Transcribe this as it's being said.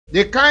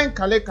The kind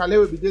kale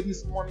will be there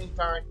this morning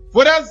time.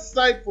 For that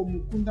side for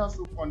Mukunda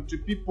so country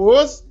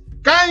peoples.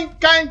 Kind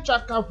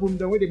chaka from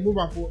the way they move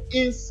and for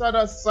inside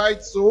that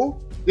side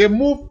so they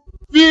move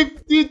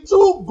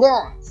 52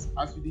 guns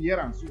as we hear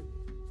and so.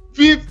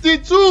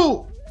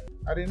 52!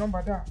 I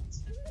remember that.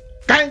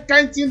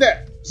 Kind thing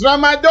there.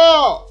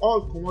 Tramadol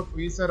all come out for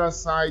inside that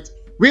side.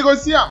 We go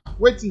see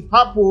what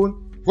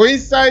happen for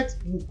inside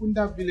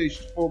Mukunda village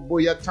for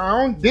Boya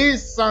town.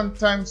 This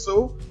sometime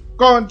so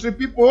country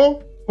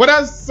people for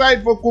that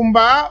side for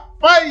Kumba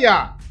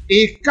fire.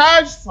 A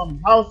catch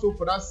some household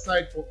for that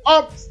side for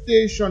up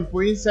station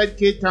for inside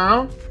K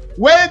town.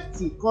 Where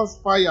to cause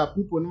fire,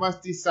 people never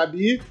still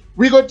sabi.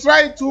 We go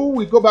try to,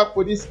 we go back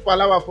for this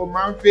palaver for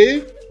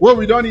Manfe, where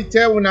we don't need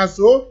tell una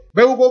so,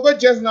 but we go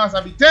just now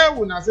sabi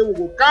tell una say we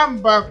go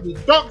come back, we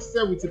talk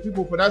say with the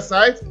people for that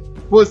side,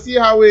 for see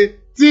how we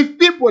thief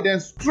people then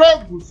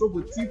struggle so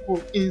with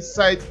people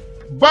inside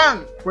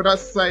bank for that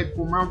side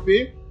for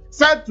Manfe.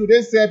 Sad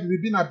today said we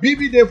been a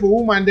baby day for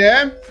woman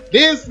them.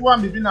 This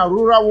one we been a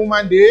rural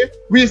woman day.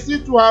 We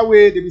see to how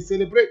they be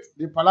celebrate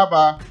the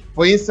palava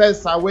for inside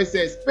Southwest,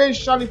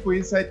 especially for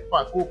inside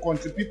Paco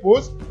country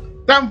peoples.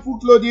 Time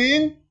food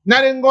clothing.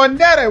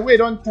 Narengondere we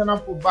don't turn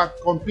up for back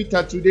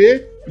computer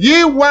today.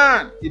 Ye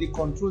one in the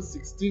control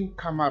 16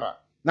 camera.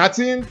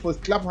 Nothing for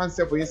clap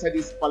hands for inside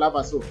this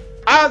palava. So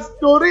as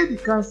story the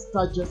can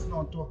start just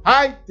now to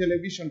high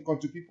television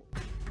country people.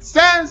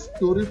 Same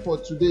story for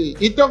today.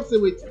 It talks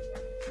with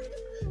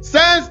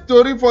same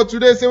story for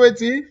today, say wait,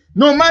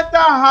 no matter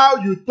how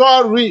you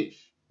turn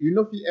rich, you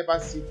know if you ever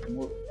see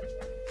tomorrow.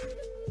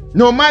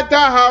 No matter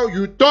how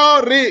you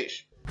turn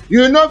rich,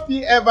 you know if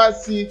you ever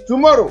see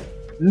tomorrow.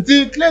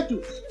 Until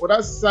Cletus, for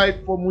that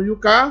side for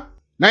Muyuka,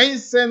 now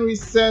we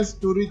send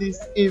story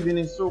this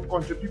evening. So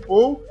country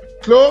people,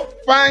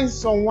 find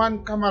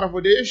someone camera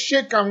for the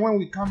shake, and when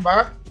we come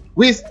back,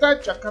 we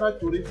start Chakara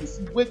story to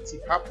see what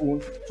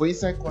happened for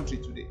inside country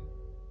today.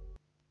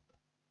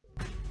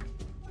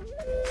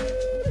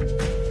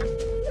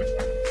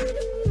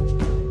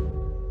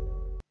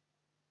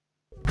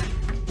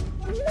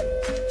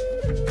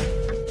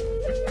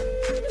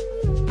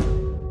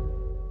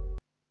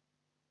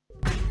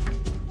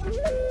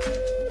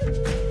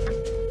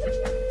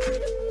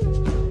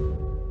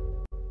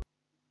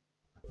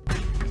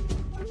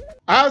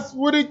 As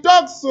we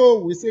talk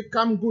so, we say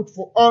come good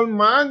for all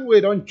man. We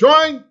don't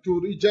join to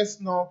read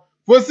just now.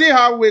 For see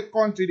how we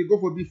country they go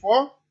for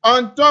before.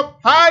 On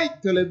top high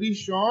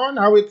television,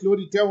 how we close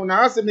the tell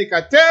una say make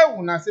a tell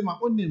una say my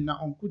own name na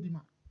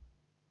Onkudima.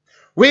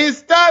 We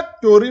start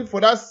to read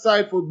for that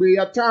side for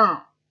Beya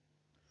town.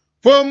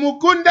 For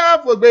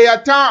Mukunda for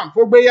Beya town,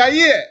 for Beya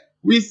here.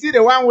 We see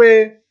the one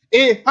way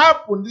it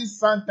happened this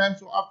sometime.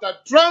 So after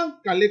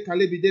Trump Kale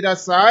be the other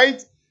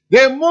side,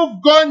 they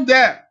move gun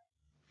there.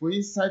 For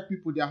inside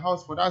people, their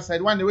house for that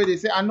side. One the way they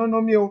say, I no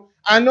know me,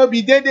 I no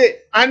be dead,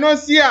 I no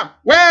see him.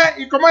 Where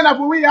he come on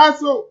for we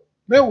also.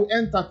 May we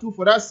enter too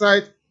for that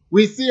side.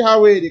 We see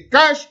how the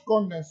cash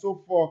come and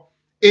so forth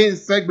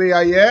inside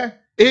Beya here.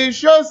 It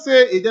shows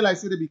say it like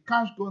say they be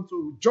cash going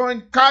to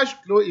join cash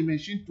flow in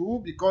machine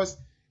too because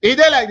it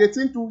like the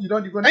thing too, you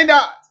don't even find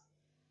that.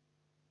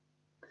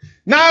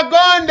 Now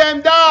gone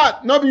them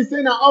that. No be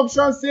saying an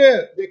option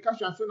sale. The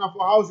cash and so now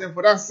for house and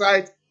for that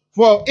side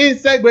for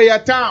inside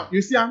Beya town.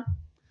 You see him?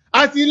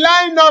 As he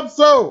line up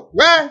so,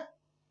 whether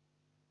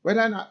we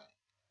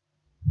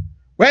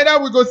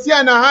go see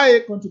an high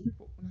country people.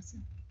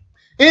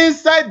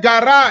 Inside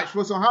garage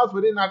for some house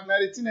within that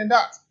and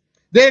that.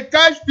 They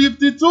catch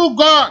 52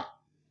 gun.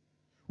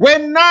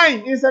 When 9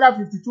 inside of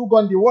 52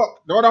 gun they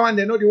work. The other one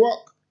they know the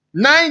work.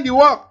 9 the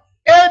work.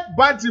 8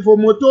 battery for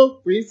motor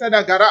for inside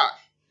the garage.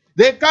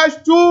 They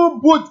catch 2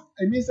 boot.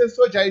 I mean say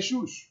soldier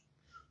shoes.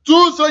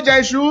 2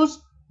 soldier shoes,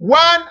 1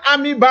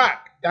 army bag.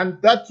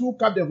 And that 2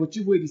 cap them for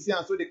cheap way they see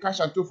and so they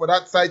cash and 2 for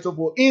that side. So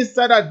for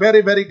inside that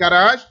very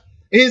garage,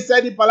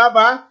 inside the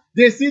palava,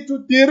 they see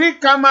 2 3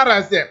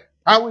 cameras there.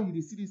 How will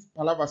you see this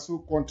palava so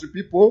country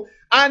people?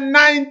 And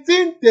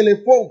 19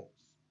 telephones.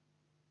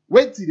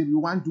 Wait till we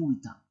want to do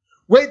with them.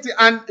 Wait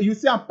and you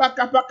see a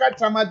paka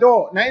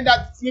tramadol. Now in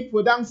that sleep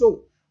for them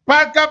so.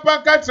 Paka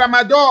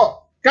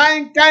tramadol.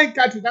 Kind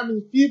catch them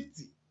in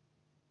 50.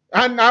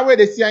 And now where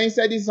they see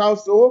inside this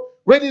house so.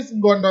 Where this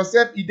Ngondo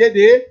Sep he did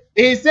it.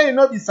 He say you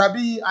know be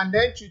sabi and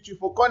then Chichi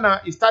for corner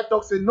he start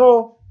talk say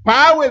no.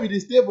 Pa where we dey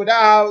stay for that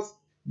house.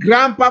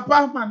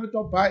 Grandpapa man not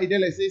talk pa he dey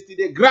like say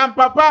today.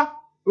 Grandpapa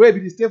where we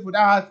dey stay for that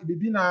house he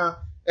be na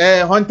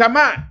hunter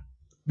man.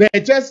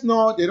 But just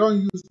know they don't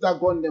use that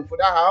gun them for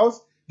that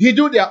house. They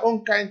do their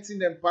own kind thing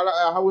them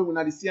how we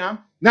wanna see him.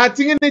 Now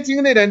thing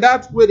then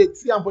that way they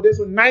see him for this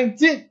so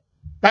 19.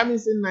 That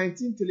means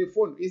 19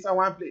 telephone inside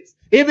one place.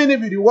 Even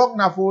if you work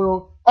now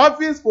for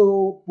office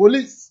for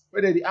police,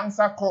 where they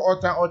answer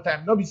call all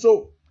time. No be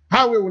so.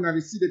 How we wanna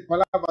receive the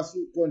palava so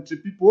country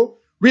people.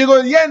 We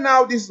go here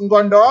now this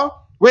Ngondo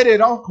where they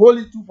don't hold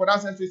it too for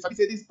that sense. So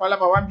say this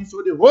palava one be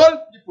so the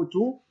whole people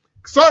too.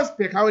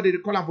 Suspect how they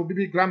call them for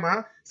baby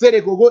grammar. Say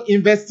they go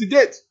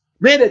investigate.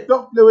 Where they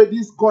talk play with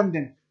this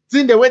content.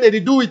 See the way they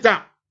do it.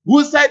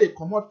 Who side they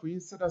come out for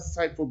inside that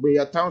side for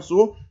Boya town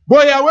so?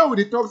 Boya where would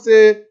they talk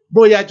say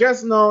Boya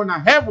just now na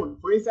heaven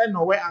for inside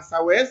nowhere and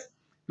southwest.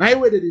 Now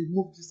where they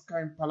move this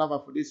kind of palaver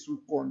for this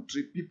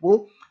country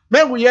people.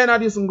 Then we hear now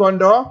this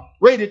Ngondo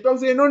where they talk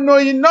say no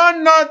you know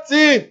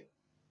nothing.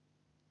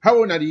 How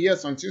old are the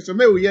years something? So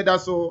maybe we hear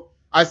that so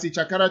I see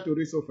Chakara to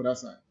reso for that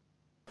side.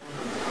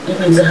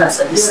 Even the house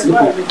of this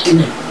little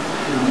beginning,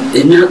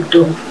 the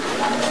Nagdo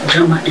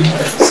drama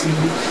industry,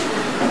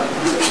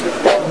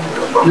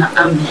 na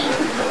army.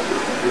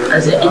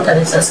 As the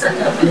interest has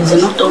scattered,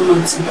 please not on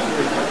nothing.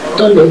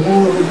 Don't the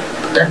whole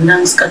that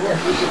non scatter.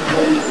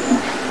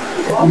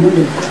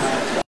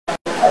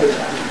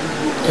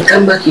 They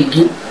come back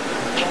again.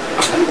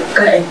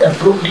 Can enter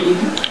probably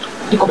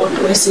the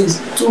couple says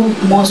 2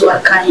 months were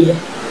here.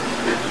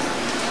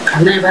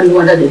 I never know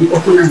whether they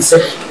open and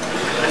say.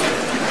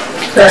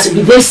 So as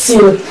we did see,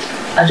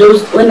 I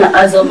just when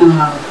I asked them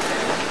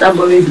that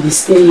boy will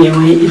stay here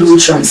when he don't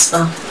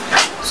transfer.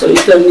 So he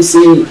told me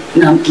say,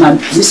 now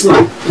this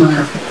man,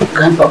 my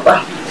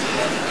grandpapa,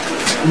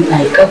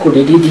 I can't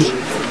did it.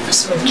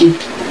 That's okay.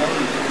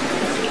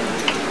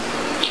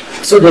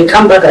 So they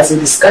come back as a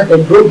discard,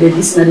 they broke the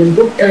this and they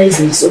broke ties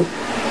and so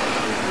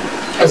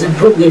as they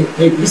broke the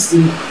this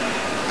thing,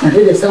 and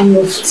then they start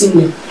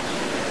moving.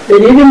 They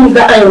didn't even move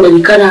that iron in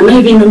the car, and I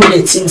even know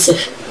the things.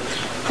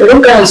 They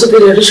don't come and so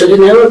they reach the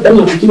never done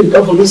of the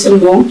talk for this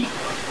and long.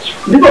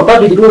 People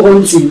probably do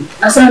one thing.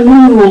 I said,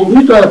 no,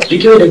 me to have to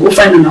they go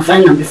find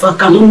and before I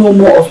can do no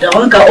more of that.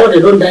 One can all they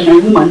don't die,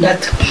 and woman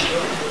that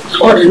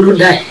all they don't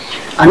die.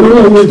 I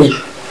don't know them.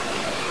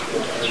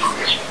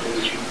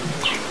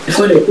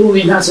 Before they go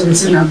in, that's what they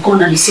say, I'm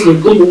gone and they say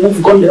they go, you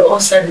move, gone the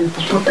outside and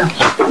put them.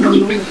 I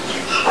don't know.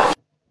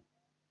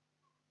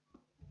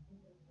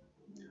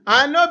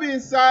 I know being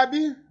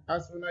Sabi,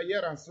 as when I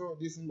hear and so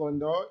this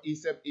Ngondo,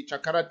 is a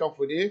Chakara talk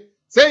for day.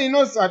 Say, you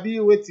know, Sabi,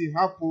 wait till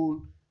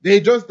happen. They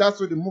just, that's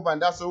what they move,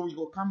 and that's how we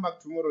go come back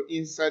tomorrow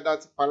inside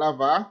that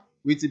palaver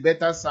with a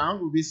better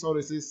sound. We'll be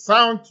sorry, say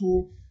sound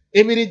to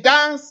if it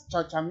dance,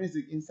 cha-cha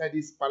music inside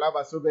this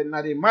palaver. So, but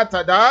now they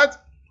matter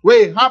that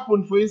way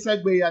happen for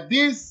inside where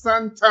this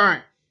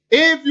sometime.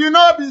 If you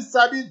know be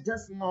Sabi,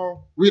 just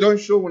know we don't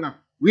show now.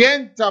 We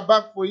enter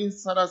back for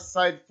inside that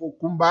side for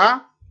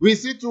Kumba. We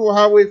see to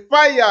how we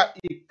fire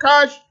a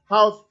cash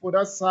house for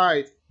that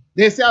side.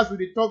 They say as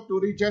we talk to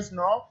reach just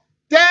now,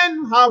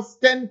 10 house,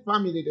 10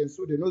 family, then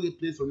so they know the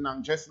place on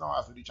them just now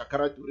as we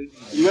Chakara to reach.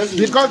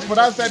 Because for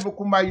that side for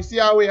Kumba, you see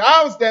how we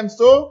house them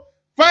so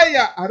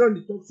fire. I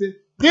don't talk say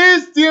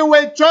this thing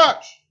with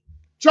church.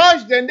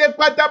 Church then they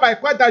quarter by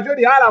quarter,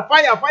 Jody holla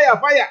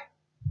fire.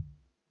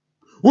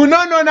 We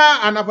no now,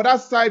 and for that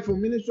side for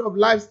Ministry of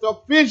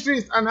Livestock,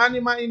 Fisheries and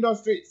Animal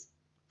Industries.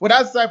 For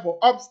that side for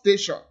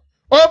upstation.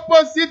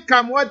 Opposite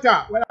Cam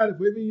Water, where they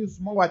even use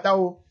small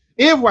water.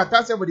 If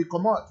water say they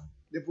come out,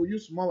 they will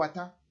use small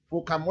water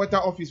for Cam Water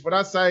office for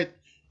that side.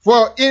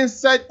 For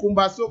inside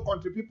Kumbaso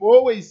country people,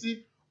 always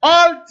see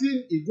all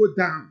things it go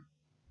down.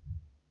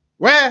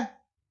 Where?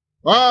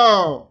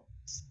 Oh,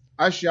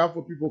 I share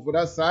for people for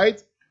that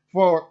side.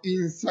 For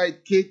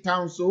inside Cape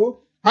Town,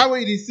 so how will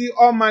you see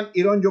all man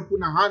it on your put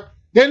a hand?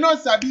 They know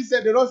Sabi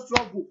said they don't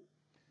struggle.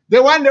 They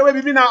one day will be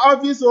in an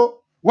office,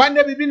 so one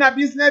day be in a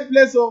business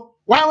place, so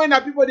one when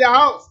the people their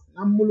house,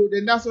 and Mulu,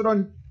 then that's what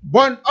on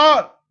burn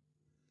all.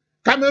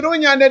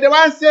 Cameroonian, they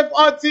want save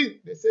all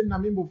things. They say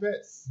Namimbo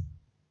first.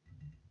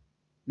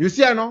 You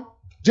see, I know?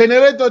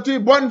 Generator 2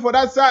 burn for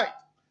that side.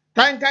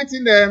 Kind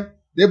in them,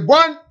 they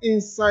burn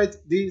inside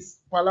this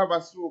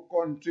Palavasu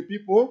country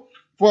people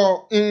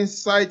for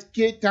inside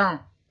Cape Town.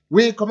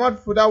 We come out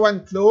for that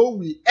one close.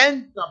 We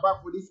enter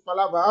back for this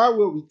Palava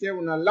where we tell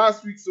on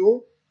last week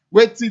so.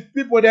 Wait till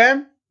people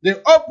them, they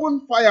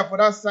open fire for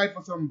that side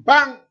for some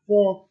bang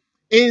for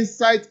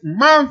inside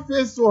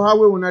Memphis. So how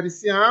we wanna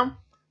see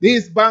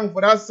this bang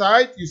for that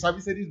side. You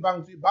sabi say this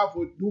bang to back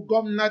for do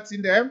government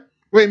in them.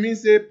 Where it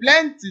means say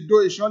plenty do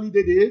it surely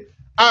they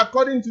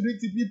according to the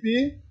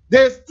TPP,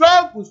 they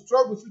struggle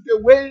to the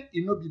way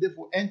it not be there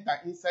for enter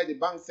inside the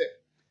bank set.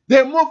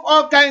 They move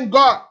all kind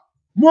God.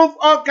 Move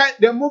all kind,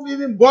 they move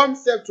even bomb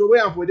set to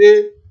where and for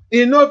day.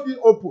 It not be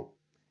open.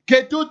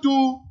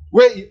 K22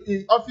 where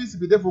in office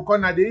be there for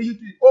corner, they used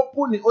to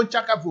open the own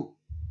chakavu.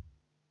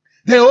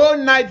 The whole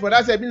night for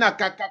that been a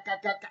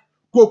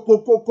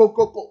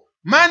ko.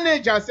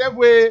 Manager said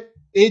where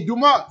he do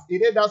not. He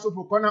did that so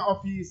for corner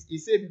office. He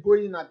said be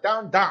going a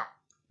down.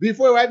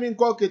 Before he even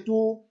call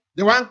K2,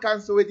 the one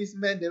cancel with this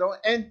man, they don't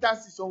enter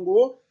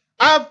Sisongo.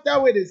 After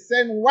where they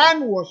send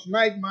one wash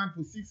night man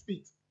for 6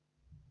 feet.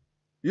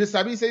 You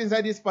sabi say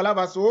inside this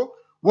palava so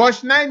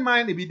wash 9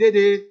 man it be there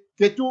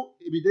K2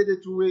 it be there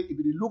 2 way it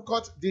be look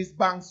at this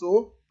bank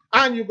so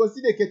and you go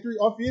see the K2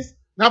 office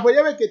now for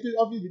every K2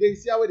 office they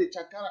see how they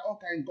chakara all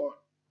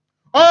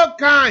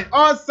kind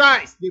all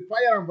size they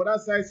fire on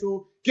that side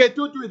so K2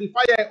 too they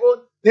fire their own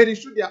they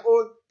shoot their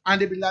own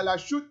and they be lala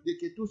shoot the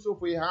K2 so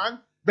for your hand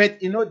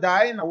but you know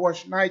die in a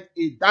wash night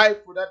it die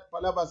for that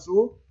palava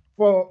so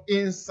for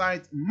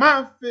inside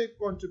Manfe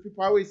country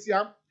people always see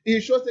him he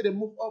shows that they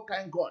move all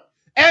kind God.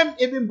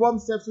 Even bomb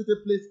self to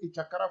take place in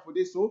Chakara for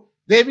this, so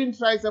they even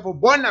try to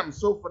burn them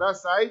so for that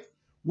side,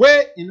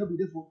 where you know be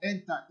there for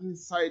enter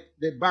inside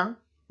the bank.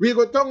 We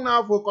go talk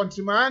now for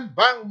countryman,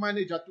 bank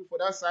manager too for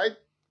that side.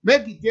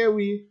 Make it there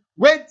we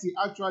wait till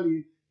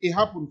actually it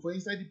happen for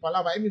inside the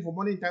palava, even for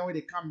morning time when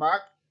they come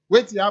back.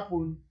 Wait till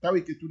happen that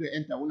we can do the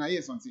enter. When I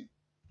hear something.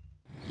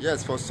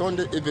 Yes, for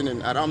Sunday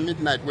evening around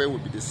midnight where we'll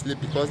be the sleep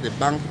because the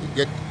bank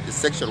get the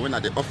section when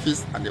at the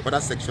office and the other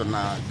section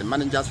are the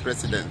manager's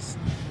residence.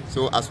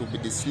 So as we'll be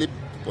the sleep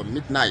for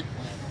midnight,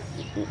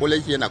 we only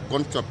hear a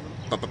gunshot,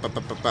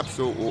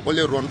 so we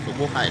only run to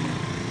go hide.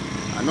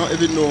 I don't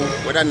even know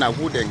whether now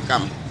who then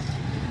come.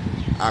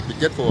 I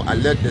begin for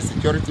alert the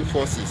security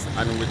forces,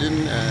 and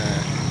within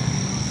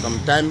some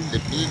time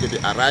they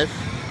arrive,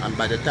 and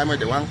by the time when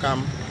they want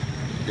come,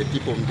 the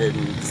people then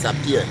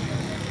disappear.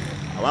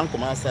 I want to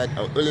come outside, I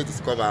only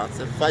discover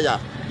say fire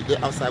be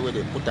there outside where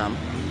they put them.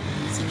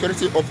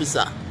 Security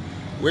officer,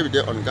 where they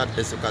on guard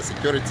Esoka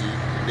security,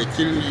 they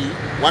kill me,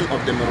 one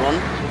of them run,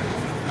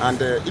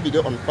 and if they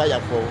on fire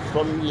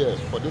from here,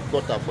 for this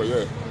quarter for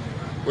here,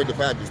 where the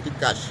fire be still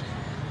cash.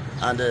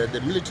 And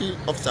the military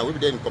officer will be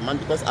there in command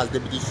because as they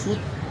shoot,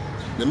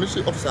 the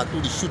military officer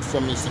to shoot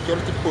from a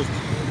security post,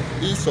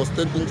 he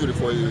sustained injury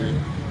for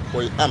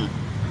a arm.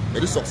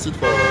 But he succeed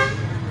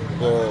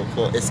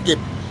for escape.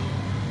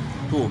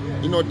 Too.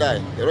 He not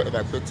die. They were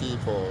evacuated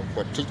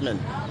for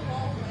treatment.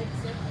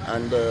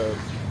 And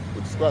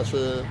we discuss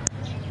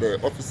the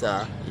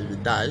officer he will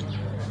die.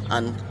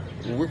 And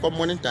we wake up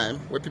morning time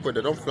where people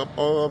they don't flop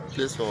all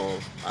place for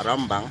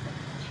around bank.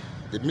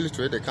 The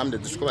military they come, they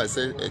discover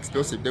say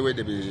explosive the way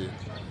they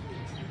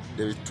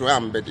will throw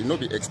them, but it not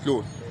be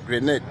explode.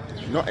 Grenade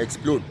not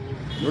explode.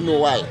 Don't know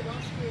why.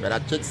 But I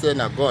check say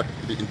now God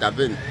be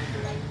intervene.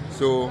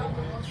 So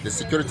the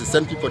security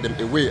send people them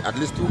away at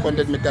least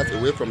 200 meters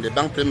away from the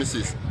bank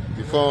premises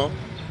before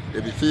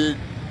they be feel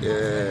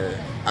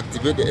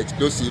activate the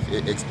explosive,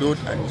 explode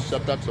and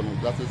shatter some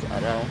glasses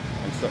around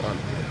and so on.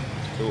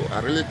 So I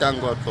really thank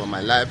God for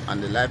my life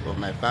and the life of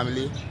my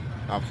family.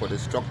 For the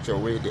structure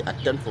where they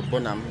attempt for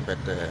Bonham, but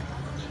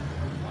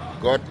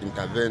God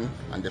intervened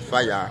and the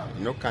fire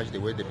no catch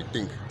the way they be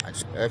think.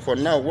 For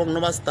now, work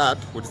never start.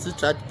 We still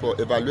try to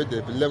evaluate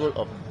the level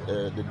of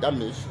the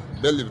damage.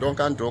 Belly don't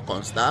can draw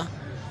constant.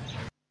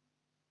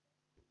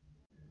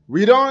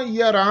 We don't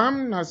hear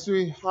as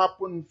we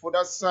happen for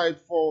that side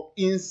for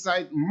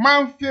inside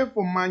Manfield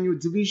for Manu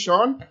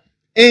Division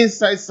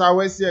inside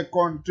Southwest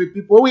country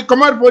people. We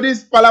come out for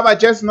this palava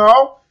just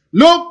now.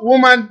 Look,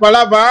 woman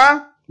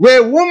palava.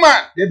 Where woman,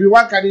 they be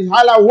working this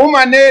hala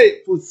woman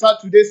day for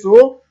Saturday,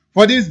 so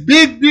for this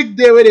big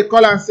day where they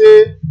call and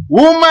say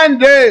woman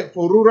day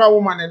for rural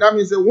woman, and that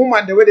means the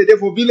woman the way they day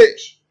for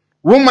village,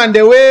 woman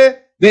the way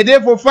they day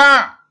for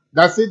farm.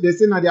 That's it. They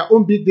say now their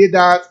own big day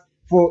that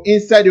for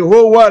inside the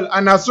whole world,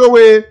 and that's so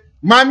way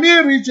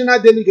Mami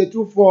regional delegate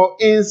too for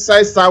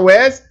inside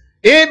Southwest.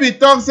 He be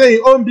talk say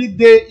his own big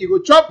day. He go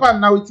chop am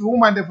now with the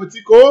woman the for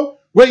Tico.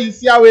 Where you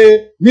see how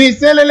me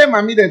say lele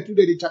mami then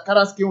today the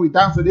Chakara skin with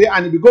dance today,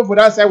 and if we go for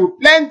that side with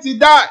plenty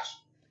dash.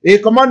 He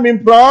command me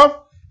prof.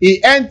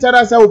 He enter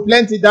that side with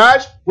plenty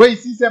dash. Where you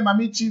see say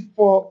mami chief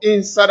for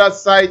inside that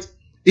side.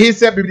 He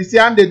said BBC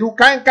and they do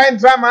kind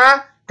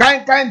drama,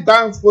 kind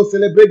dance for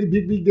celebrate the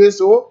big day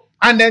so.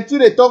 And then too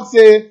they talk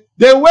say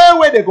the way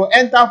where they go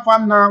enter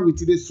farm now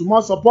with the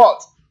small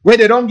support where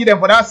they don't give them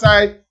for that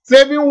side.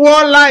 Saving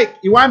war like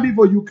it won't be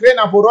for Ukraine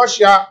and for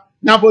Russia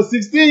now for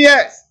 16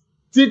 years.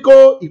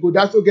 Tico, he could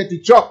also get the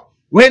chop.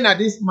 When at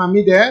this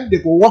mami then, they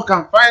go walk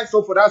and find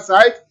so for that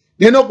side.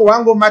 They no go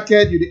and go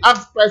market, you the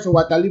ask price of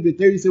what I live, they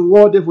tell you say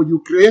war day for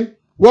Ukraine,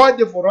 war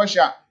day for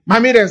Russia.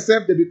 Mami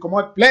themselves, they be come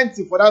out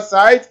plenty for that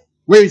side,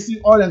 where you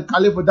see all and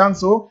Kale for dance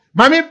so.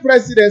 Mami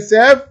president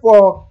self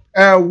for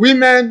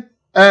women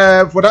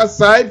for that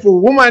side,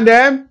 for women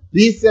them,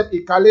 this self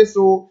he Kale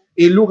so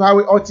he look how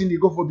we all thing they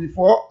go for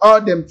before,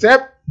 all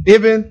themselves,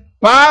 even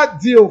bad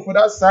deal for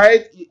that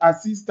side, he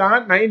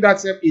assistant, now in that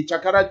self, he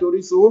Chakara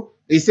Toriso,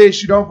 he say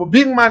she don't for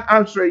big man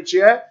arm straight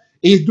here,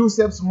 he do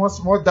self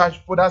small dash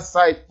for that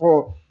side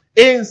for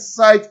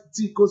inside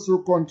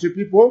Tikoso country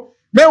people.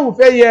 May we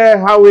say here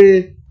how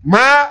we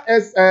Ma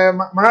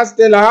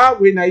Stella,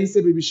 when I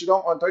say baby she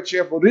don't on touch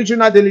here for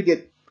regional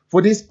delegate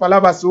for this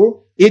palava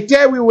so, he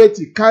tell we wait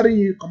to carry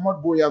you come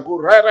out boy go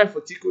right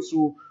for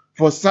Tikoso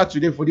for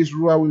Saturday for this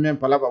rural women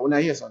palava. When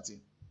I hear something.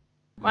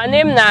 My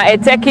name na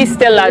Eteki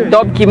Stella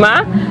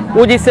Dobkima.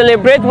 We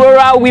celebrate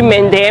rural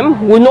women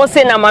them. We know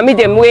say na mami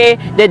them way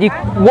they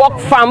work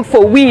farm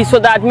for we so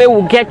that may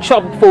we get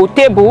chop for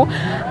table.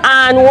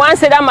 And once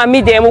that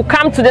mami them will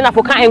come to them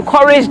and can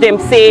encourage them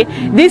say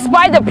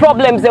despite the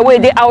problems the way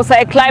they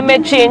outside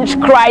climate change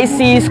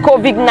crisis,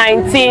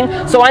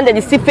 COVID-19, so when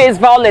they still face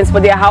violence for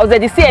their house,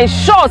 they still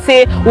ensure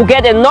say we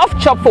get enough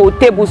chop for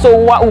table. So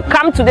we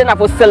come to them and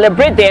for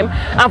celebrate them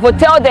and for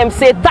tell them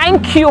say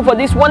thank you for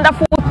this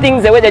wonderful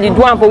things the way that they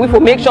do and for we for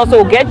make sure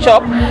so we get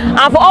chop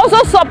and for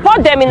also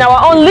support them in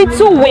our own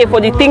little way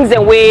for the things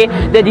the way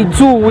that they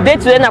do. They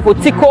today now for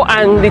Tico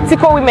and the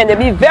Tico women they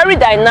be very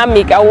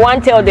dynamic. I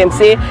want to tell them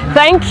say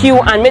thank you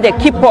and may they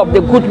keep up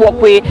the good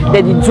work way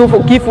that they do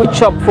for give food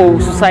chop for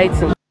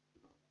society.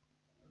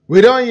 We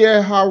don't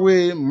hear how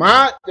we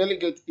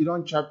delegate you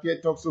don't chapter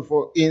talk so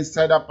for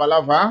inside a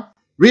palava.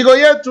 We go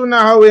here to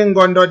now how we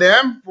ngondo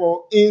them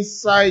for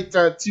inside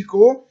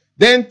Tico.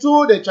 Then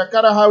too the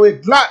Chakara highway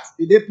glad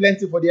it dey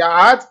plenty for their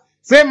heart.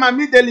 Say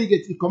mami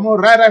delegate he come on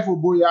right for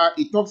boya.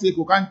 He talks he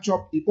can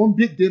chop he own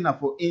big dinner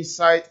for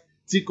inside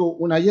Tico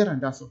una year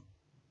and that's all.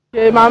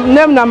 Okay, my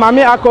name na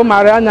Mami Ako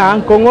Mariana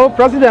Nkongo,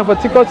 president for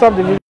Tico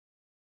subdivision.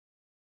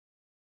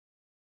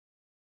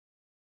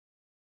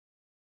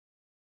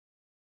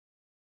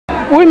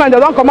 Women they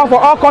don't come out for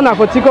all corners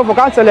for Tico for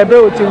can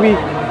celebrate with we.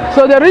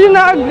 So the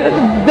regional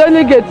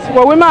delegates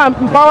for women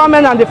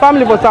empowerment and the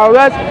family for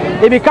Southwest,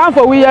 it become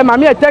for we here,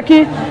 Mami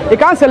Eteki, he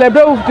can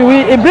celebrate with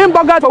we. He bring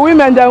burger for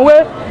women then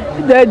way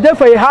they dey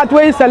for a heart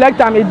way he select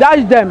them, he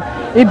dash them.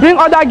 He bring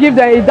other give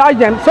them, he dash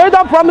them. So he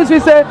don't promise we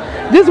say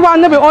this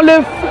one never only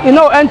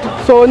end.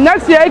 So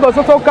next year he goes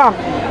also come.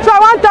 So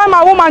one time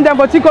a woman then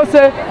for Tico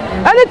say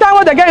anytime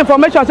when they get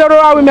information say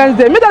rural women's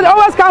day, me they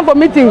always come for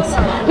meetings.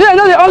 You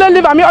know they only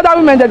leave other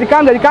women that they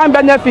can't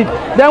benefit.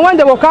 Then when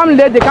they will come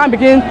late, they can't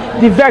begin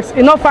the vex.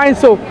 It not fine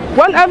so.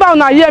 Whenever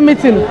una hear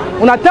meeting,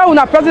 una tell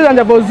una president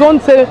of the zone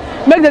say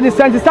make the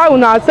desensitize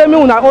una say me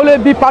una only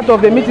be part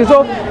of the meeting.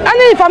 So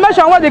any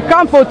information where they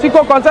come for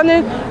Tico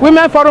concerning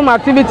women forum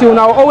activity,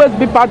 una will always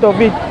be part of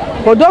it.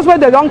 For those where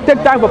they don't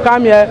take time for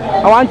come here,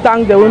 I want to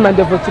thank the women,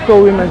 the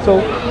Tico women. So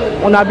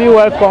una be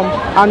welcome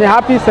and a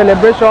happy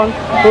celebration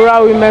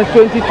Rural Women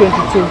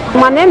 2022.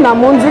 My name is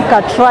Munzi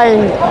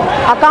Katrain.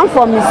 I come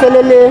from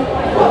Miselele.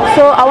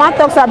 So I want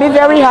to say I be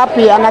very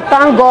happy and I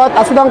thank God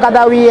as we don't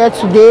gather here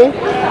today.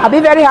 I be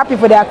very happy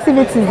for the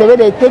activities the way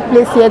they take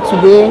place here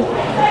today.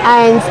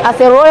 And as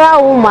a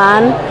royal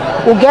woman,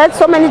 we get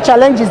so many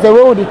challenges the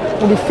way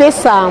we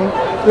face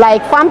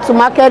like farm to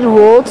market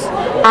roads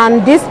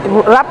and this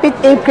rapid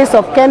increase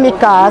of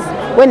chemicals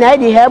when I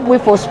need help we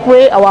for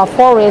spray our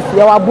forests,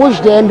 our bush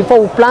them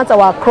before we plant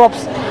our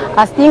crops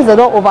as things are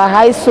not over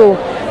high. So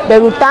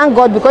but we thank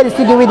God because He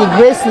still give me the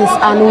graces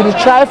and we will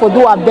try to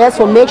do our best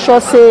to make sure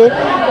say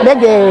make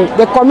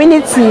the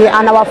community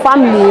and our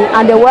family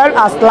and the world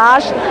at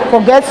large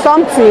forget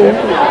something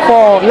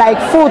for like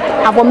food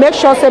and for make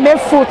sure say make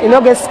food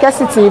get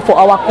scarcity for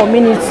our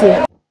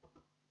community.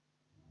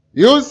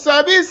 You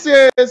sabi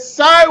say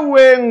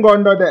sideway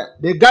ngondo there.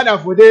 They gather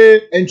for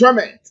the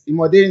enjoyment in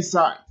more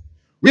inside.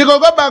 We go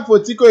back for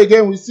Tico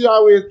again. We see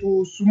our way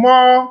to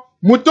small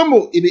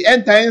Mutumu. If we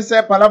enter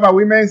inside Palava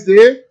Women's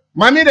Day,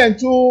 Mami then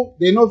too,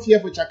 they no fear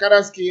for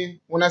Chakara skin.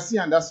 Wanna see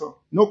and that's all.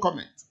 No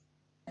comment.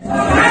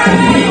 I'll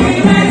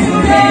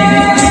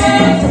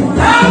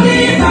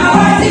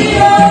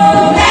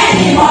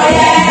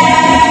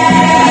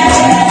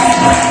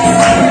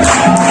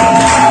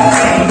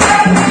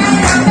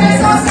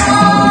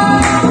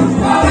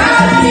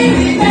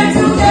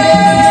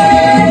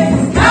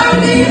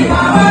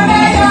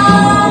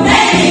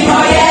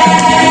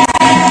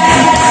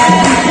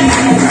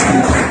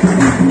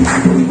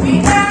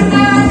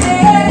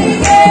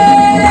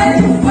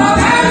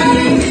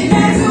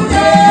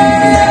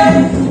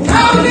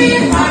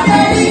be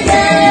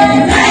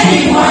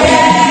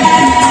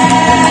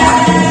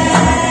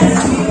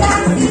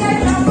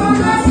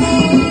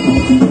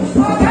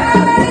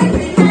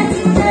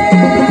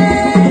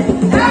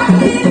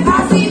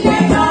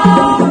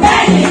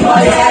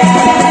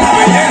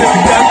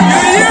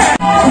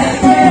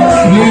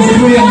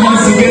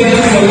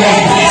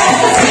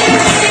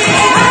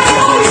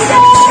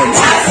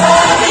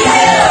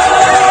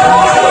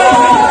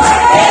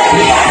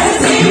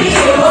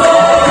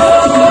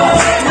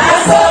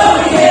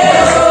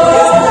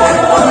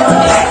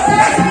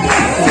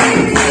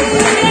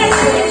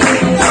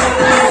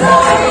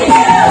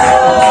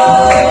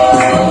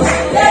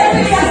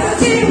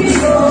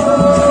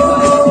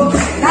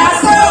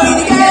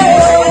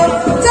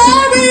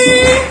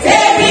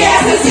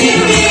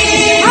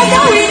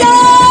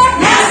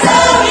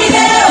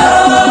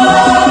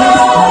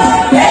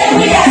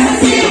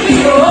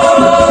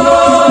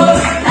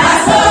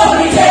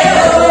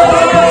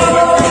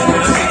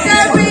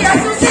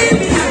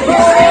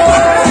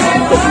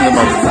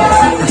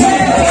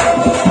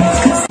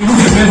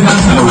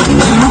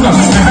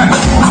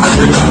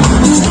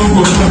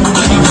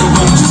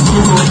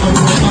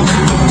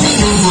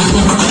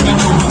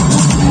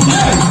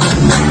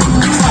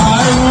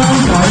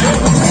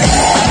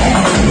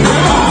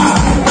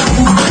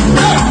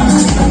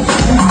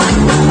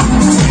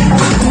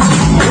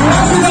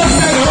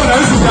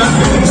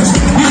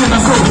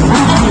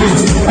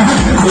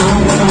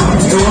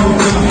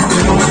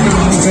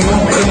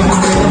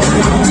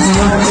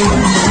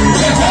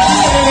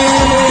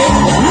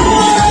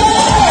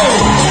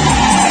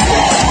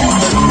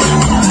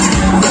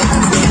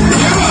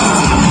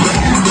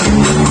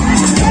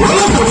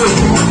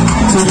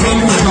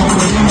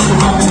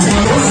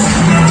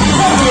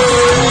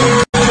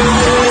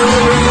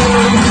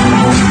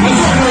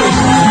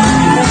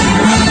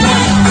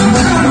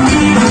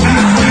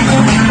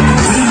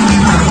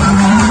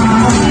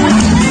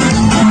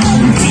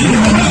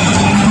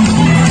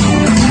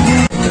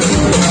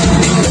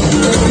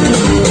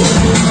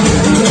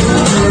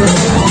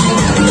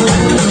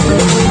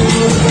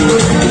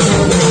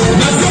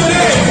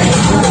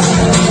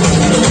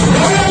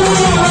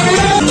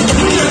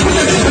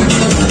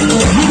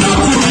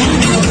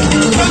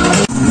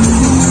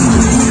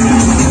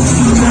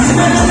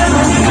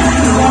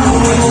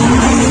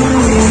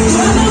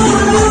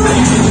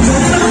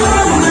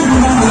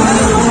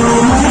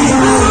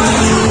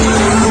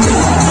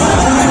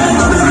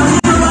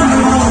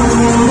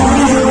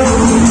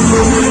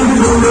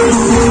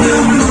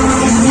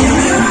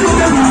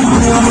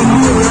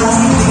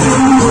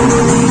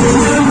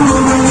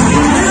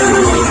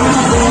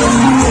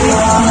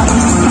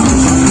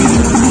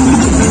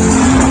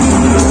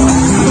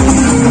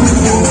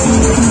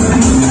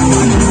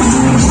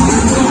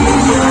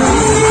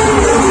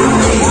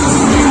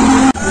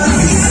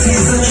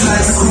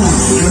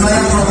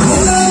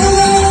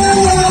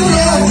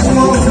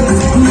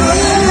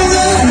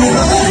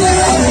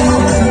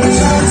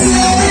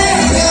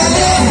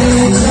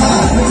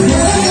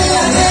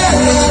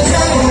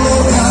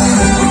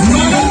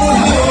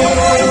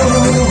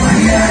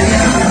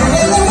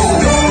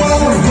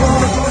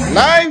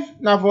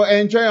now for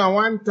enjoying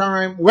one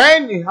time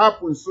when it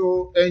happens.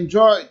 So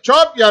enjoy,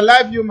 chop your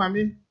life, you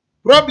mommy.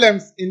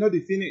 Problems, you know,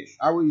 the finish.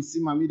 How will you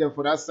see mommy there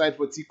for that side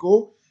for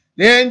Tico?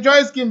 They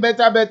enjoy skin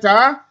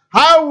better.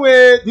 How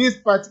will this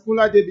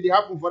particular day be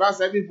happen for that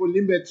side for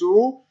Limbe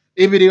too?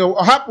 If it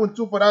will happen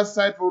too for that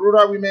side for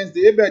Rural Women's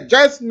Day, but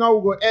just now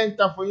we go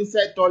enter for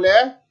inside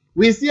Tole.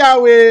 We see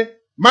how we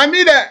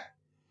mommy there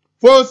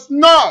for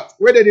North,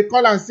 where they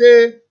call and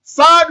say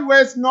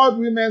Southwest North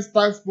Women's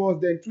Task Force.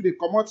 Then to the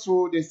come out,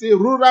 so they say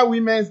Rural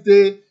Women's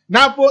Day.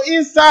 Now for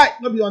inside,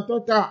 no be on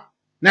total.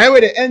 Now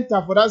where they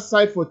enter for that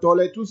side for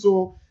Tole too,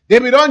 so they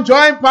be don't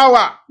join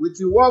power with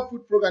the World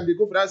Food Program. They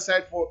go for that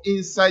side for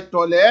inside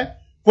Tole.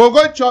 For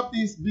go chop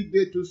this big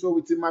day too, so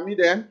with the mommy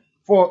them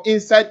for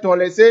inside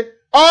Tole. Say,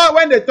 oh,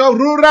 when they talk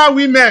rural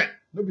women,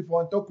 no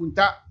before on talk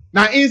kunta.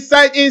 Now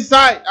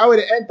inside, how will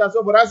they enter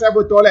so for that side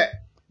for Tole.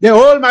 The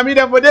whole mommy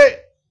them for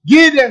day.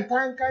 Give them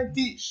kind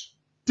teach.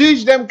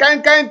 Teach them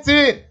kind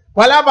thing.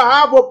 Palaba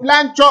have a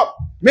plan chop.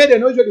 May they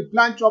know the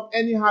plan chop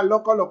anyhow,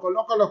 local.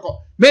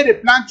 May the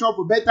plan chop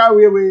a better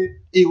way.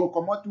 It will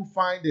come out to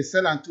find the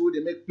sell and tool. They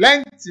make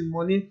plenty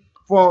money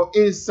for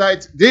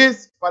inside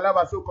this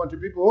Palaba so country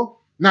people.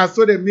 Now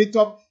so they meet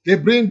up. They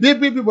bring big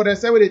people. They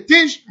say they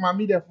teach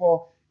mommy there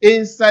for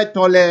inside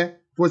Tole.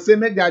 For say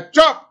make their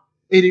chop.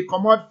 It will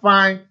come out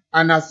fine.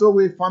 And now so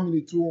we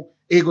family too.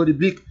 It go the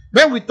big.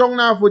 When we talk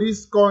now for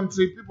this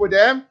country people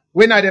them.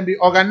 When I them be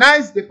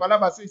organized the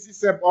Palaba so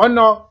it's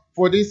honor.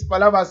 For this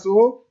Palava,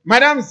 so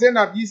Madam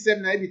Zainab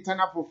Yisem na be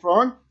turn up for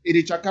front. It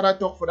is Chakara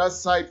talk for that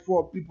side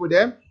for people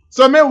them.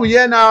 So may we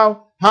hear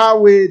now how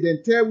we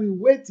then tell we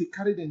wait to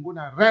carry them go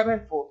na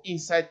rare for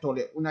inside Tole.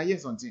 Una hear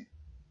something.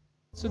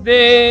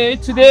 Today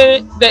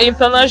the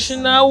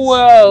international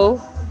world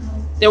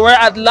they were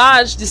at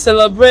large to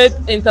celebrate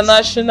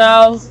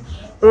International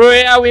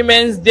Royal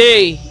Women's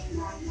Day.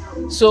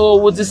 So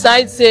we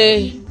decide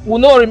say we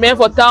no remain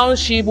for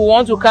township. We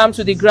want to come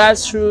to the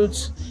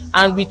grassroots.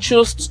 And we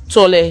chose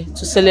Tole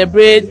to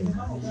celebrate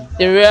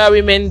the Royal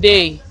Women's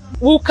Day.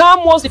 We'll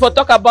come mostly for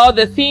talk about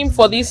the theme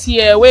for this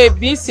year, where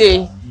we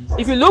say,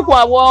 if you look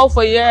at wall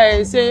for year,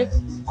 it say,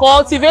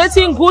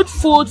 cultivating good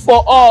food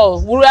for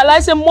all. We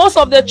realize that most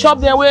of the chop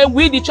there where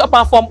we the chop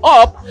and from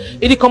up,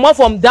 it come up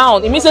from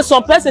down. It means that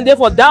some person there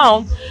for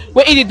down,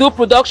 where it do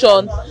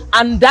production,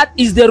 and that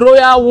is the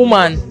royal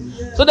woman.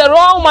 So the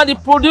raw woman they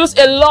produce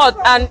a lot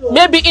and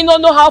maybe he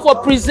don't know how to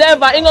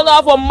preserve and he don't know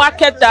how to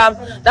market them.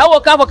 That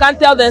will come for can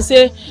tell them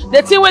say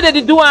the thing where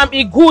they do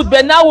is good,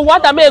 but now we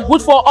want to make it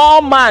good for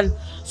all man.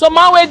 So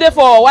man wait there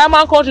for white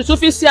man country to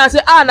see and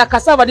say na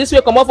cassava this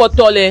way come up for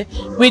Tole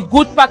with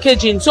good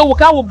packaging. So we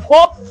can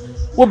hope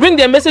we bring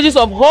the messages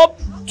of hope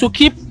to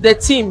keep the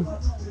team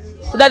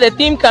so that the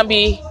team can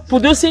be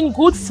producing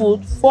good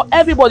food for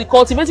everybody,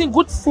 cultivating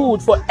good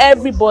food for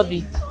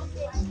everybody.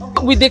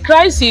 With the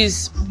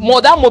crisis,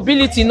 modern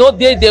mobility no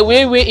dey the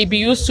way it be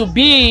used to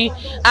be,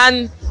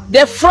 and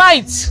the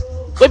fright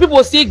where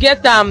people still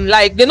get them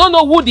like they don't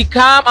know who they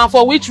come and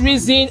for which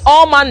reason.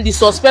 All man they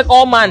suspect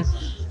all man.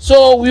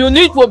 So we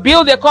need to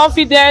build the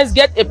confidence,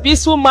 get a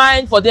peaceful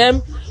mind for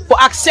them, for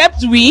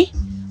accept we,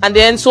 and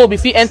then so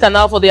if we enter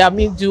now for their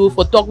meet do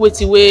for talk with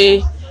the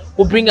way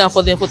we bring them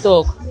for them for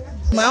talk.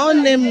 My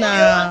own name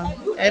na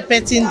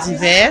Pidgin.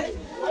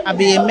 I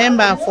be a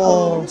member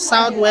for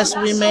Southwest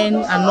Women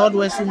and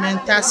Northwest Women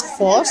Task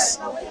Force.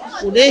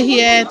 We're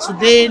here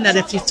today, na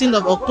the 15th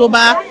of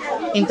October,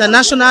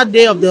 International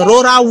Day of the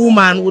Rural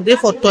Woman. We're there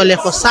for Tole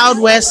for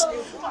Southwest.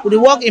 We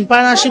work in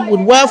partnership with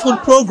World Food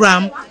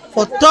Program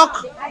for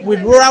talk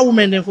with rural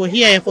women and for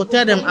here for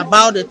tell them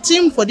about the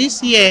theme for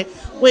this year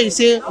where you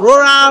say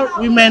rural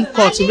women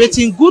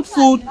cultivating good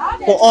food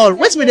for all.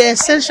 What's be the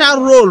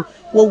essential role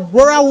for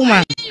rural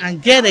women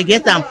and get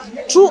them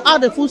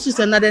throughout the food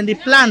system? Now then the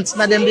plants,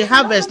 now then the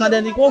harvest, now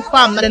then the go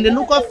farm, now then the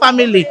local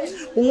family.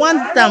 We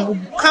want them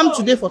to come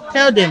today for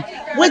tell them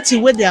wait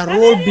till where their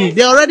role be.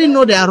 They already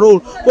know their role,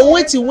 but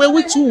wait till where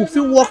we two if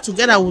we work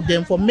together with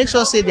them for make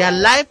sure say their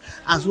life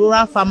as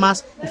rural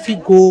farmers if we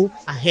go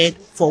ahead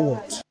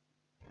forward.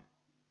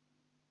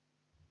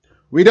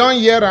 We don't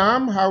hear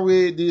how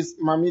we this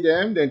mommy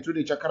them then to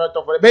the Chakara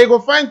talk for it. But you go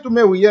find to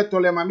me we hear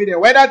Tole mommy them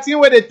where that thing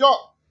where they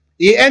talk.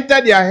 He enter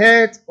their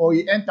head or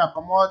he enter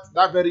come out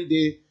that very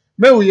day.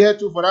 May we hear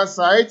too for that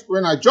side.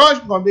 When a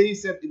judge Gombe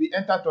himself, if he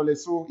enter Tole,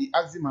 so he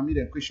asks him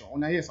a question.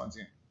 Wanna hear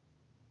something?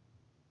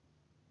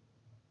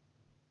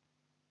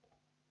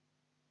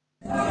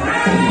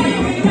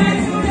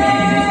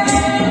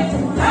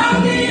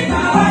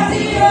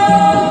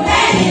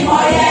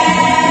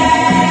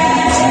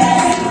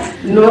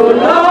 No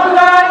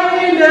longer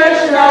in the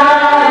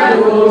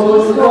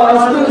shadows,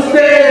 forced to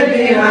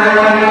stay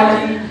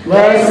behind.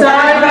 But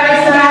side by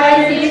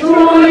side,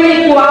 true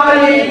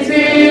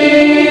equality.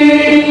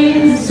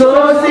 So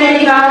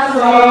sing a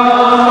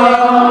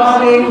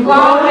song,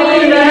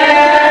 going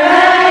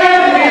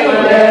everywhere.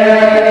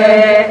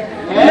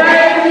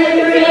 Let me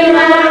dream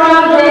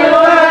around the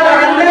world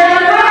and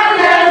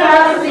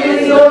never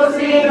cease. So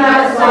sing a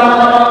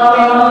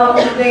song,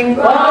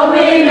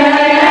 going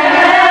everywhere.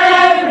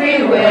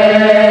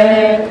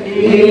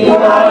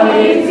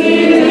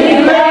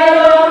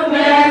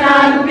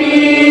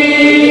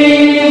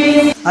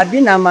 I've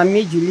been a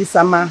Mami Julie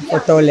Sama for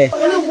Tole.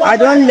 I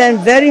don't learn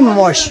very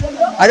much.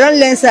 I don't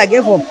learn say I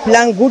get for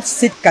plant good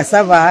seed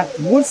cassava,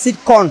 good seed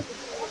corn.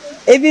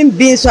 Even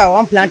beans, so I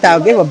want plant, I'll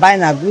give for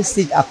buying a good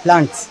seed a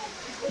plant.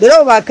 The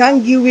Lord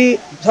can give we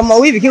some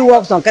we can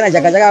work some kind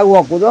of jaga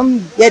work. We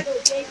don't get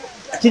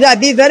today. I'll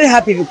be very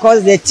happy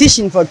because they're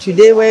teaching for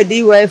today where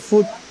they wear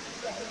food.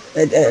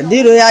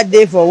 The royal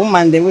day for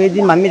women, the way the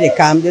Mami they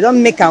come, they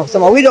don't make out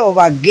some we don't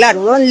over glad,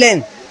 we don't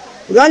learn.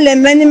 We don't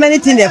learn many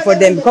things there for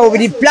them because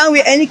we plant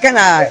with any kind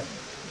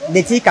of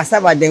they take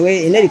cassava the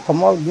way they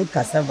come out good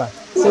cassava.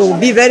 So we'll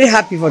be very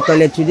happy for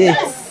Tole today.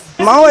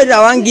 My words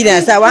I want to give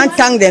them, I want to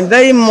thank them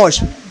very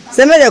much.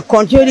 So may they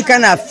continue the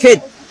kind of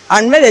faith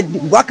and may they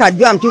work at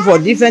them too for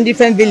different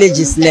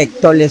villages like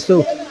Tole.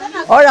 So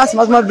all that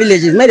small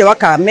villages, may they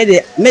work at, may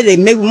they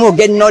make more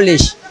get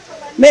knowledge.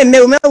 May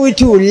we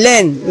too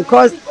learn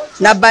because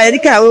now by the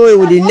kind of way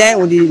we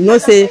learn, we know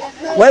say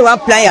when you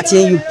want plant a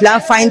thing, you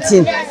plant fine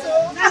thing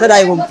so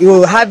that you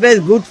will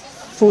harvest good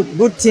food,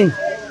 good thing.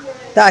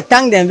 So I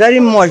thank them very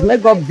much. May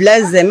God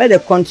bless them. May they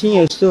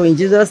continue so in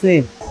Jesus'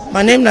 name.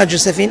 My name is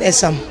Josephine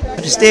Esam.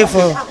 I stay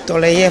for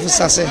Tole here for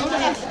Sase.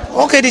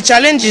 Okay, the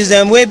challenge is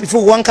way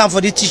before one come for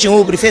the teaching,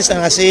 we prefer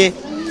and I say,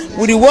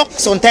 with the work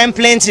sometimes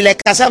plenty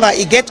like cassava,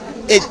 it get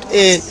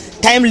a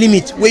time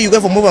limit where you go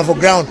for moving for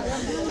ground.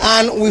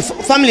 And with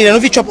family, they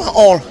don't chop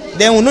all.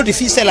 Then we know the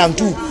feed sell them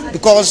too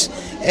because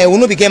we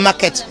know begin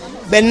market.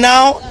 But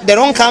now they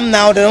don't come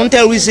now. They don't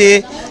tell we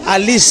say at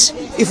least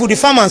if we the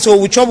farmer so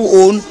we chop we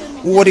own,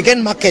 we will get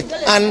market.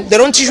 And they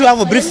don't teach you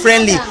how to be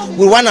friendly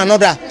with one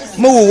another.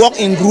 We work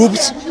in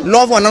groups,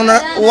 love one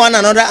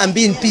another, and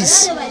be in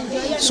peace.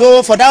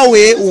 So for that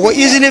way, we will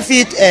easily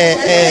fit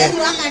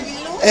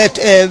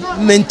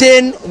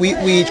maintain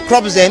we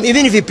crops them.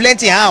 Even if it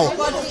plenty how,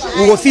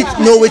 we will fit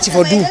know what to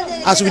do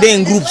as we do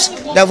in groups.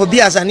 That will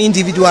be as an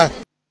individual.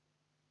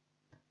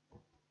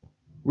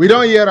 We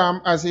don't hear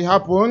as it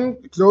happen.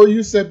 So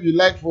you said you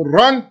like to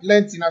run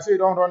plenty. Now so you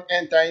don't run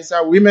enter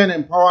inside Women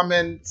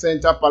Empowerment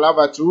Center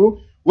Palava too.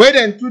 Where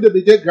then two the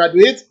BJ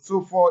graduate.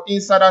 So for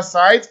insider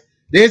side,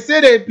 they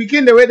say they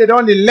begin the way they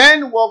don't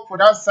learn work for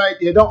that side.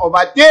 They don't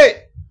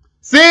overtake.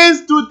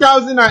 Since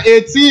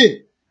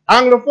 2018,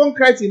 Anglophone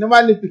Christ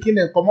normally picking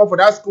and come up for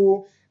that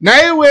school. Now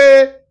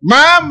anyway,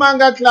 my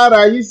manga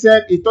Clara, he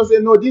said it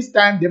doesn't know this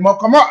time they more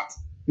come out.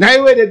 Now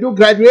anyway, they do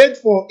graduate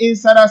for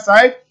insider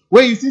side.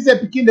 Where you see say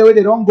picking the way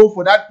they don't go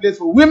for that place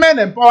for Women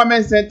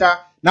Empowerment Center.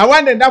 Now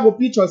when they double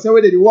picture say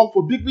where they work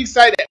for big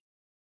side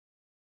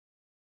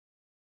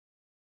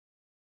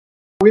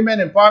Women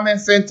Empowerment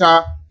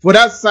Center for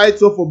that side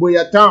so for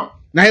Boya Town.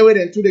 Now anyway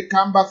then to they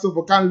come back so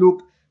for can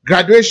look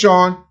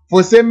graduation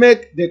for say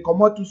make they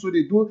come out to so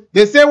they do.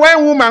 They say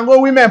when woman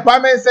go Women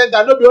Empowerment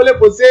Center, no be only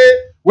for say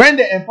when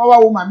they empower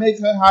woman make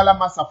her holla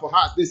master for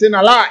house. They say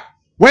na lie.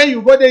 When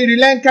you go there you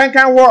learn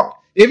can work.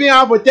 Even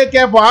how to take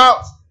care for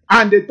house.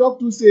 And they talk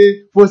to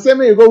say, for say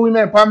me you go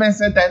Women Empowerment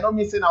Center, I know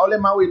me say na only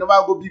man we never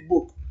go big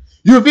book.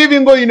 You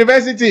even go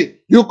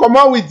university, you come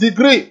out with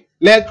degree.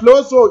 Like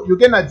close so you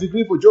get a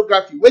degree for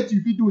geography. What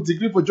you do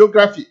degree for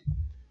geography?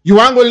 You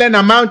want to go learn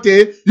a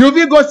mountain, you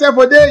will go say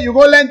for there, you go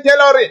learn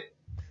tailoring.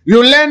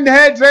 You learn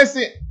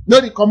hairdressing. No,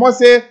 they come out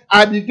say,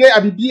 I be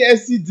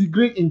BSc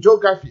degree in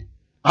geography.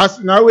 As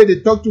now when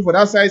they talk to for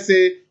that side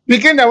say,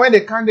 begin that when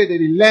they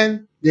candidate they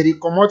learn, they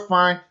come out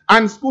fine,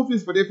 and school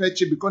fees for the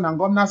fetch because I'm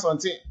governor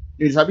something.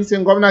 They shall be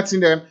saying governor in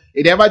them,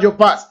 it ever just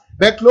pass.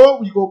 But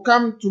close, we go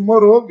come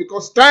tomorrow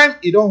because time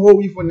it don't hold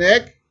we for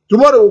neck.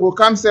 Tomorrow we go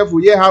come self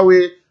we hear how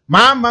we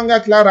Manga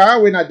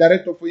Clara when a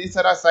director for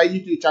insider side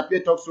to chapter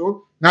talk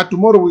so. Now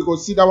tomorrow we go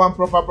see that one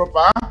proper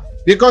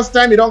because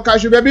time it don't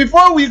catch you. But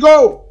before we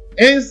go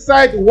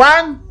inside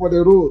one for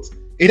the road,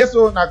 it is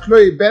so now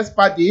Chloe best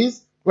part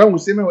is when we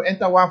say we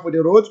enter one for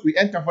the road, we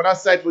enter for that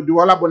side for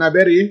Duwala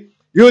Bonaberry.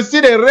 You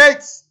see the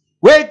rates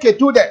where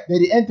to that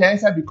they enter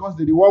inside because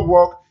they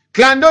work.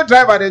 Clando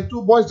driver and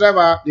two boys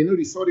driver, they know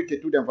the sorry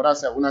to them for that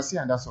side. Una see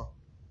and that's all.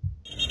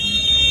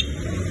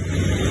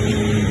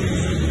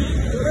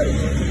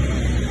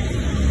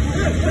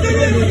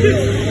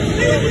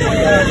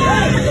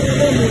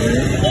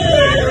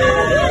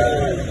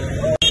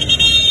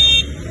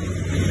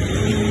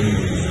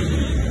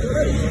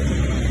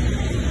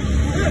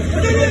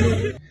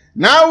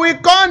 Now we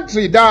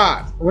country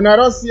that una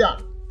Russia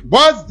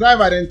bus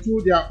driver and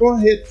two their own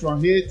hate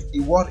from hate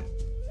he worry.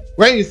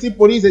 When you see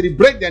police, they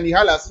break them, they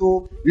holler,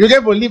 so you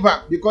get for live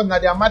up because now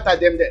they matter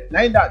them there.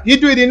 Now that he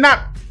do it in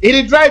nap,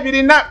 he drive it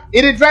in nap,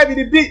 he drive it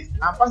in beat,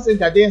 and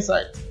passenger day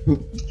inside.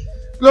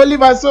 Go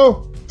live us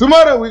so.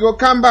 Tomorrow we go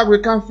come back, we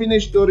can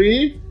finish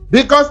story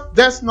because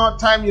there's no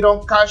time you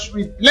don't cash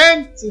with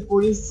plenty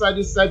for inside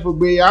this side for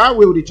Beya,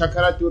 where the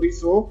Chakara Tori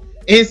so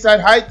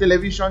inside high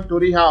television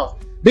Tori house.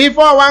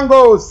 Before one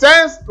go,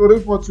 sense story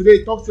for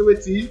today, talk to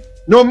it.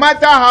 No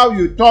matter how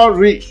you tall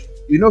rich,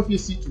 you know if you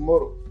see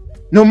tomorrow.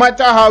 No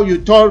matter how you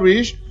tall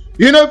rich,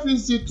 you know if you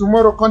see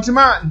tomorrow.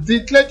 Countryman,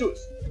 declatus.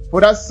 For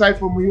that side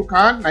from you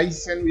can, now you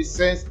send with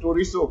sense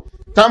story so.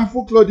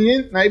 Tamfu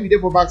clothing, now you be there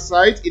for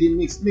backside,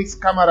 it mix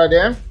camera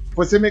them.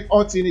 For say make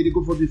all thing it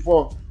go for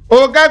before.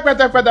 Oga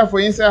kwata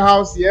for inside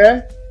house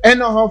here.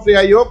 Eno how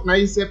fair yok na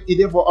yisep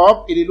ide for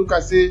up. Ide look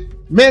at say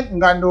make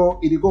ngano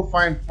ide go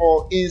find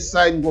for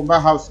inside Ngomba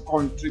house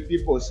country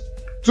peoples.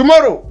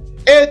 Tomorrow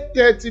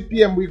 8:30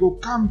 p.m. we go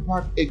come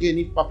back again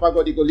if Papa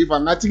God go live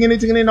and nothing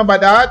anything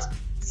about that.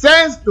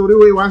 Send story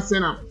we want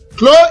send am.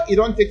 Chloe, it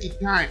don't take it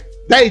time.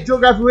 That is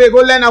geography we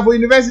go learn for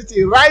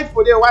university. Right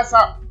for the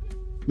WhatsApp.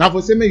 Now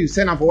for say me you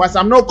send am for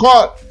WhatsApp. No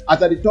call.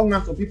 After the tongue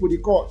now some people they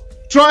call.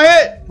 Try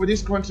it for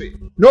this country.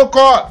 No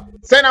call.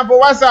 Send am for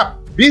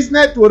WhatsApp.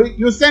 Business to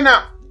you send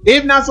am.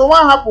 If now so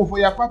what happen for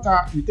your quarter,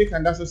 you take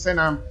and that's so send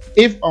am.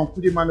 If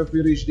Uncle the man of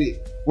reach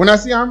day. When I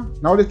see am,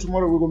 now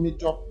tomorrow we go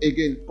meet up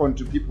again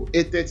country people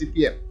 8:30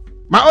 p.m.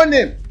 My own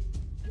name.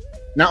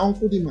 Now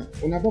Uncle the man.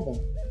 Una baba.